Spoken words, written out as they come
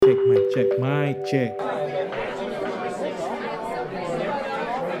Check my check.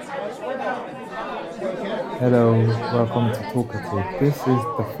 Hello, welcome to Talkative. This is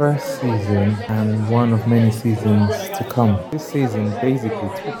the first season and one of many seasons to come. This season basically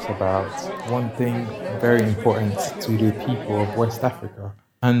talks about one thing very important to the people of West Africa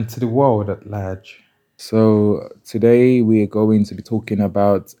and to the world at large. So today we are going to be talking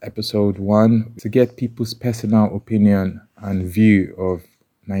about episode 1 to get people's personal opinion and view of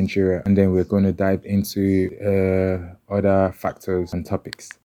Nigeria, and then we're going to dive into other factors and topics.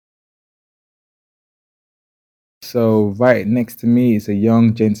 So right next to me is a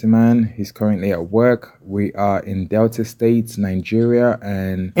young gentleman. He's currently at work. We are in Delta State, Nigeria,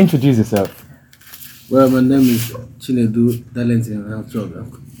 and introduce yourself. Well, my name is Chinedu, Darlington,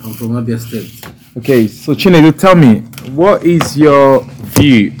 Ahuchaogu. I'm from Abia State. Okay, so Chinedu, tell me, what is your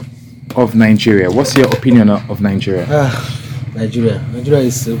view of Nigeria? What's your opinion of Nigeria? Nigeria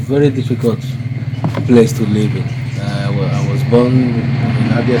is a very difficult place to live in. I was born in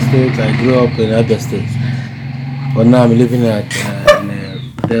Abia State. I grew up in Abia State. But now I'm living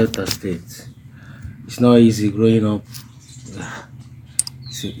in Delta State. It's not easy growing up.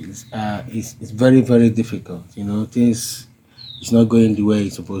 It's very, very difficult. You know, things it's not going the way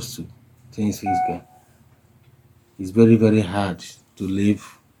it's supposed to. Things is going. It's very, very hard to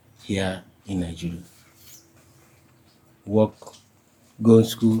live here in Nigeria. Work, go to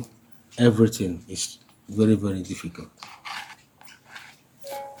school, everything is very, very difficult.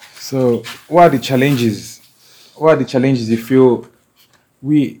 So, what are the challenges? What are the challenges you feel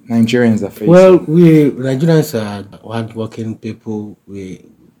we Nigerians are facing? Well, we Nigerians are hardworking people. We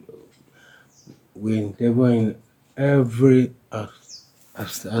endeavor in every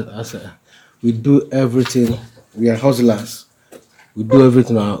we do everything. We are hustlers. We do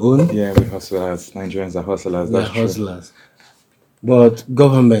everything on our own. Yeah, we hustlers. Nigerians are hustlers. We are hustlers. But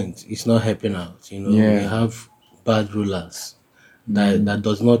government is not helping out. You know, Yeah. we have bad rulers that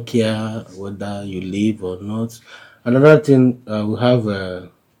does not care whether you live or not. Another thing, we have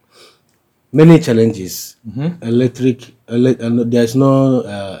many challenges. There's no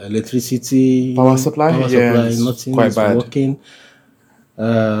electricity, Power supply, nothing quite is bad. working.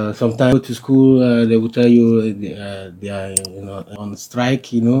 Sometimes go to school, they will tell you they are on strike.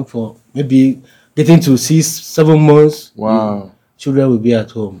 For maybe getting to 6-7 months. Wow. Children will be at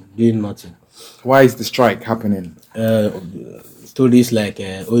home doing nothing. Why is the strike happening? Stories like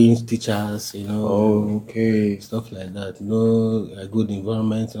owing teachers, Oh, okay. stuff like that. No good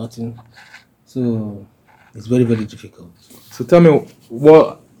environment, nothing. So it's very, very difficult. So tell me,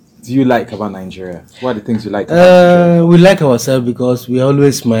 what do you like about Nigeria? What are the things you like about Nigeria? We like ourselves because we are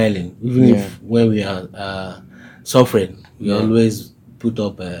always smiling, even Yeah. if when we are suffering, we always put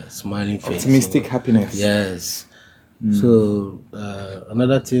up a smiling face. Optimistic happiness. Yes. So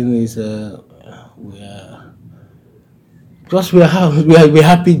another thing is we're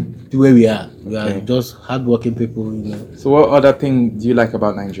happy the way we are. We are just hardworking people. So what other thing do you like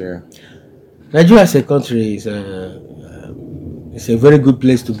about Nigeria? Nigeria as a country is it's a very good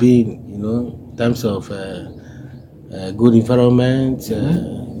place to be in. In terms of good environment,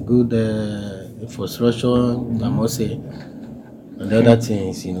 good infrastructure, I must say, and the other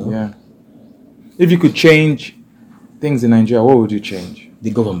things. Yeah. If you could change things in Nigeria, what would you change? The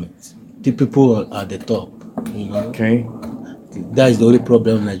government, the people at the top. Okay. That is the only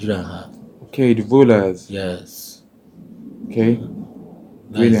problem Nigeria have. Okay, the rulers. Yes. Okay.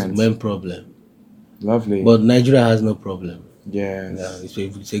 That Brilliant. is the main problem. Lovely. But Nigeria has no problem. Yes. Yeah,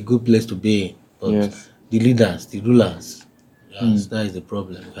 it's a good place to be in. But Yes. the leaders, the rulers, that is the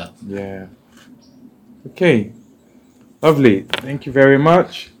problem we have. Yeah. Okay. Lovely. Thank you very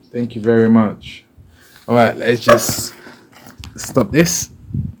much. Thank you very much. All right, let's just stop this.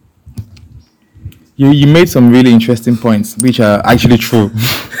 You made some really interesting points, which are actually true.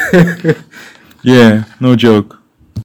 Yeah, no joke.